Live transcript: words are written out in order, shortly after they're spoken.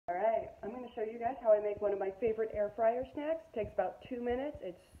guys how I make one of my favorite air fryer snacks. It takes about 2 minutes.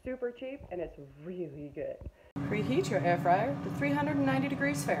 It's super cheap and it's really good. Preheat your air fryer to 390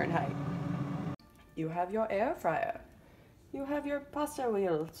 degrees Fahrenheit. You have your air fryer. You have your pasta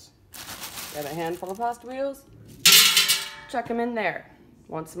wheels. Get a handful of pasta wheels. Chuck them in there.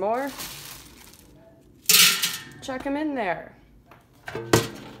 Once more. Chuck them in there.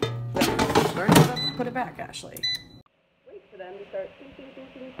 Burn it up, put it back, Ashley. Wait for them to start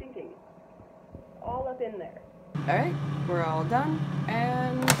sinking. All up in there. Alright, we're all done,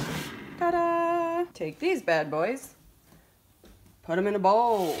 and ta-da! Take these bad boys, put them in a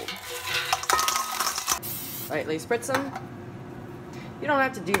bowl. Lightly spritz them. You don't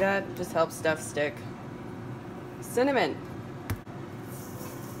have to do that, just help stuff stick. Cinnamon.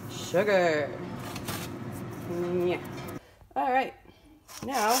 Sugar. Yeah. Alright,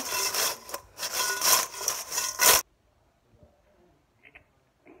 now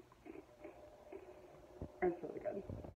that's really